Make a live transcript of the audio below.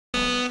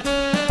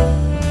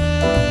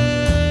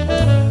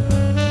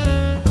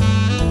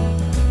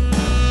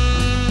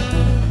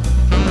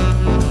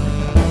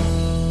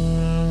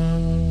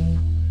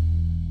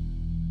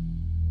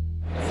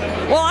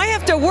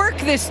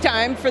this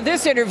time for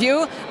this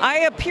interview. I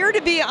appear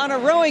to be on a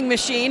rowing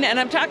machine, and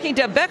I'm talking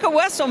to Becca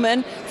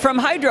Wesselman from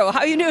Hydrow. How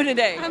are you doing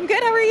today? I'm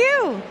good. How are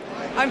you?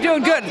 I'm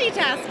doing good.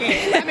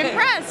 Multitasking. I'm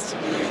impressed.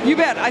 You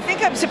bet. I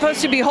think I'm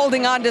supposed to be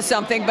holding on to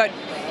something, but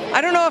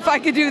I don't know if I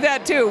could do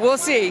that too. We'll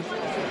see.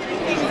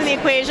 In the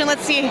equation,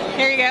 let's see.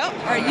 Here you go.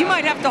 All right, you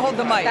might have to hold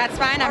the mic. That's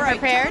fine. I'm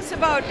prepared. Tell us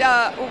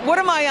about what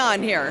am I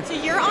on here? So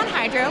you're on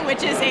Hydrow,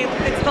 which is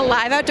it's the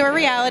live outdoor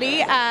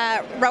reality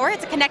rower.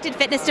 It's a connected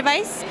fitness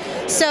device.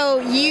 So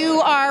you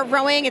are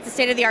rowing. It's a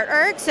state-of-the-art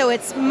erg. So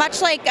it's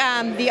much like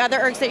the other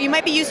ergs that you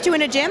might be used to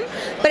in a gym,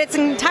 but it's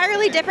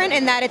entirely different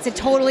in that it's a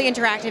totally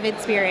interactive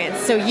experience.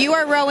 So you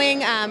are rowing.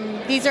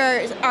 These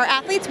are our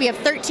athletes. We have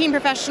 13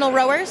 professional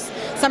rowers.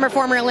 Some are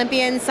former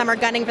Olympians. Some are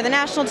gunning for the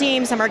national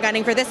team. Some are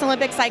gunning for this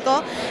Olympic cycle.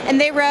 And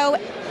they row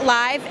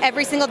live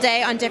every single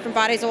day on different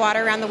bodies of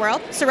water around the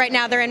world. So right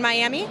now they're in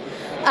Miami.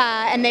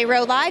 And they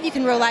row live. You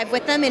can row live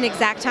with them in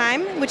exact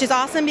time, which is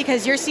awesome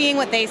because you're seeing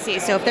what they see.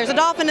 So if there's a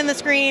dolphin in the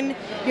screen,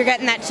 you're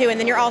getting that too, and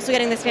then you're also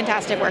getting this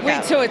fantastic workout.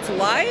 Wait, so it's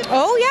live?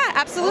 Oh yeah,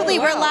 absolutely.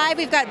 Oh, wow. We're live.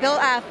 We've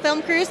got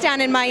film crews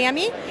down in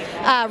Miami.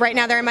 Right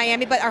now they're in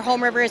Miami, but our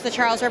home river is the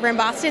Charles River in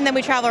Boston. Then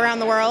we travel around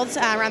the world,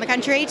 around the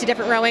country to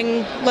different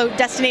rowing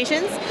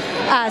destinations,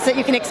 so that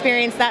you can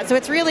experience that. So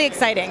it's really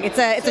exciting. It's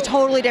a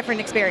totally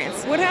different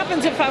experience. What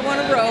happens if I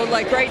want to row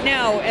like right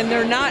now, and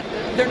they're not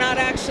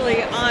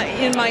actually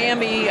in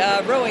Miami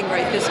rowing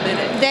right this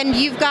minute? Then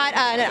you've got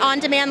an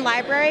on-demand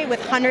library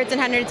with hundreds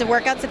and hundreds of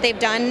workouts that they've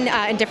done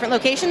in different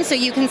locations, so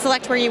you can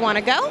select where you want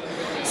to go.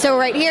 So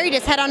right here, you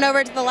just head on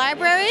over to the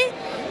library,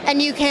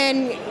 and you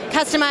can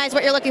customize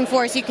what you're looking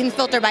for. So you can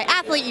filter by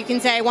athlete. You can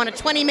say, I want a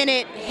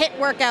 20-minute HIIT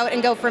workout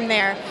and go from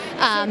there.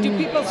 So do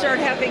people start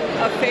having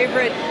a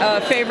favorite?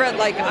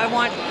 Like I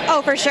want.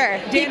 Oh, for sure.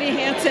 Danny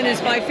Hansen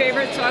is my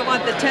favorite, so I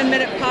want the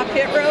 10-minute pop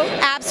HIIT row.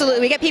 Absolutely.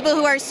 We get people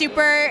who are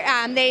super.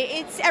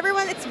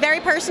 It's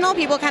very personal.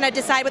 People kind of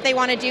decide what they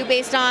want to do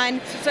based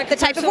on like the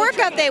type of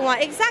workout they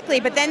want. Exactly.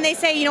 But then they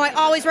say, I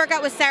always work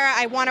out with Sarah.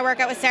 I want to work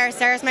out with Sarah.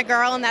 Sarah's my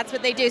girl, and that's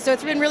what they do. So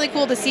it's been really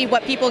cool to see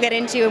what people get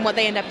into and what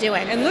they end up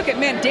doing. And look at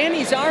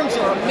Danny's arms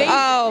are amazing.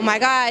 Oh my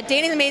God,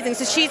 Danny's amazing.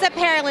 So she's a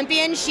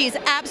Paralympian. She's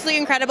absolutely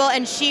incredible,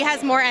 and she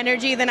has more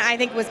energy than I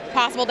think was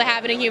possible to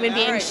have in a human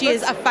being. Right, she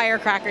is a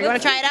firecracker. You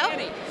want to try it out?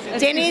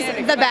 Danny's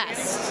the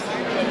best.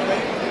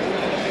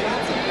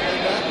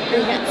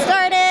 We'll get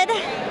started.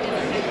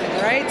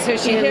 All right, so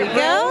she Here we hit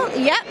go. row.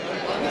 Yep.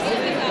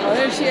 Oh,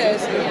 there she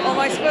is. Oh, am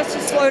I supposed to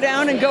slow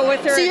down and go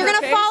with her? So you're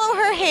going to follow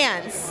her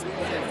hands.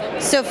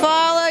 So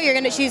follow.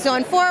 She's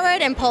going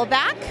forward and pull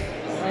back.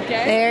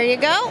 Okay. There you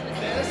go.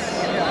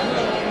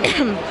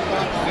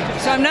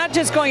 So I'm not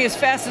just going as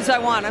fast as I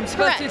want. I'm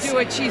supposed to do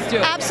what she's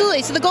doing.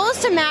 Absolutely. So the goal is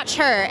to match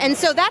her. And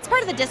so that's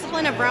part of the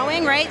discipline of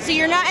rowing, right? So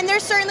you're not, and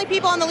there's certainly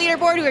people on the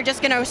leaderboard who are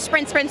just going to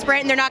sprint,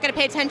 and they're not going to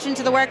pay attention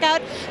to the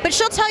workout. But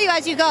she'll tell you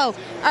as you go, all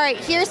right,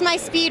 here's my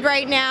speed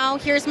right now,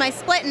 here's my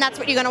split, and that's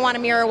what you're going to want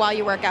to mirror while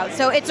you work out.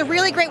 So it's a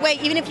really great way,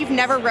 even if you've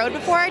never rowed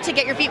before, to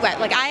get your feet wet.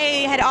 Like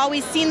I had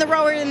always seen the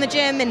rower in the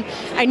gym, and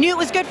I knew it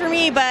was good for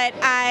me, but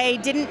I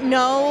didn't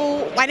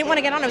want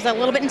to get on. I was a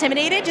little bit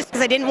intimidated just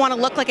because I didn't want to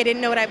look like I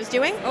didn't know what I was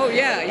doing. Oh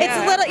yeah, yeah. It's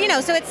a little,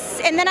 so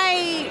and then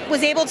I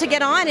was able to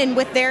get on, and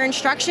with their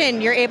instruction,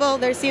 you're able,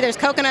 there's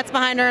coconuts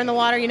behind her in the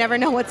water, you never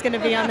know what's going to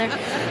be on there.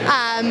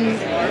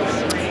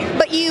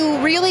 But you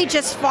really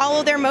just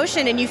follow their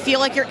motion, and you feel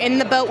like you're in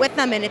the boat with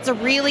them, and it's a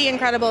really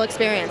incredible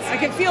experience. I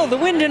can feel the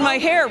wind in my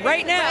hair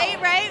right now.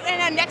 Right, and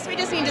then next we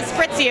just need to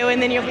spritz you,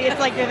 and then it's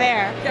like you're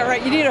there. Yeah,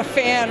 right, you need a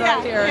fan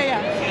right here.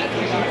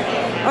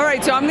 Yeah. All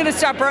right, so I'm going to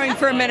stop rowing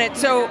for a minute.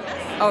 So,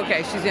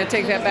 okay, she's going to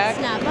take that back.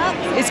 Snap up.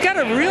 It's got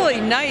a really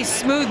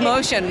nice, smooth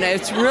motion.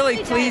 It's really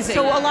pleasing.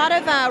 So a lot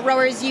of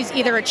rowers use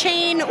either a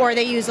chain, or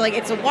they use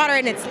it's a water,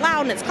 and it's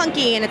loud and it's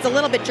clunky and it's a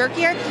little bit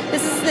jerkier.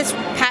 This is this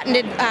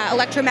patented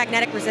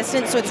electromagnetic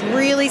resistance, so it's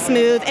really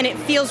smooth and it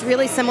feels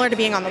really similar to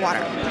being on the water.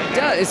 It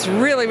does. It's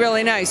really,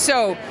 really nice.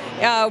 So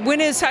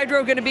when is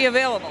Hydrow going to be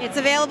available? It's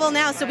available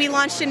now. So we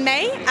launched in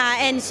May,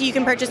 and so you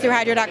can purchase through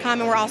Hydrow.com,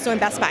 and we're also in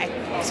Best Buy.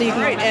 So you can.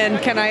 All right,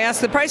 and can I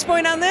ask the price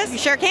point on this? You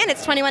sure can.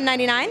 It's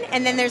 $21.99,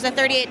 and then there's a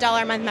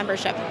 $38 a month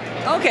membership.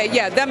 Okay,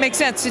 yeah, that makes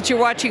sense that you're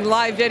watching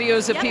live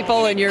videos of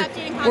people and you're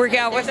working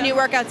out with them. New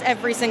workouts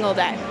every single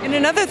day. And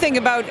another thing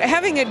about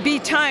having it be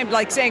timed,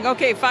 like saying,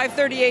 okay,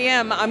 5:30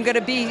 a.m., I'm going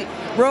to be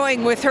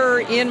rowing with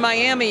her in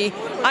Miami.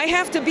 I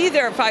have to be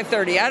there at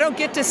 5:30. I don't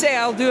get to say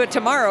I'll do it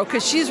tomorrow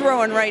because she's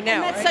rowing right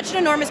now. And that's such an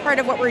enormous part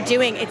of what we're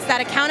doing. It's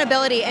that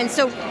accountability. And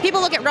so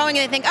people look at rowing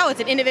and they think, oh, it's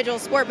an individual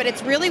sport, but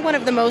it's really one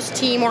of the most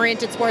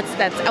team-oriented sports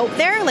that's out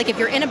there. Like if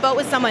you're in a boat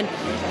with someone,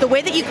 the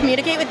way that you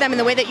communicate with them and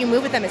the way that you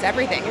move with them is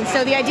everything. And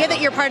so the idea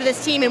that you're part of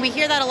this team, and we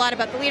hear that a lot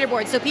about the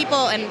leaderboard. So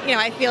people, and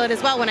I feel it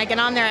as well when I get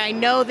on there, I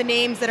know the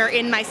names that are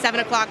in my 7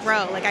 o'clock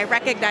row. Like I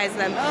recognize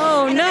them.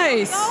 Oh, and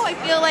nice. I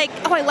feel like,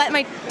 I let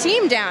my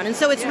team down. And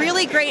so it's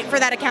really great for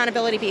that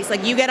accountability piece.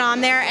 Like you get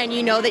on there and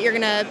you know that you're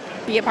going to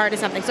be a part of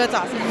something. So it's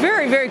awesome.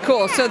 Very, very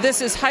cool. So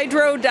this is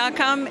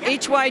Hydrow.com,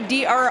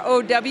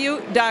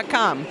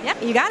 Hydrow.com.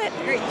 Yep, you got it.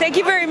 Great. Thank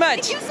you very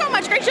much. Thank you so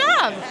much. Great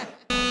job.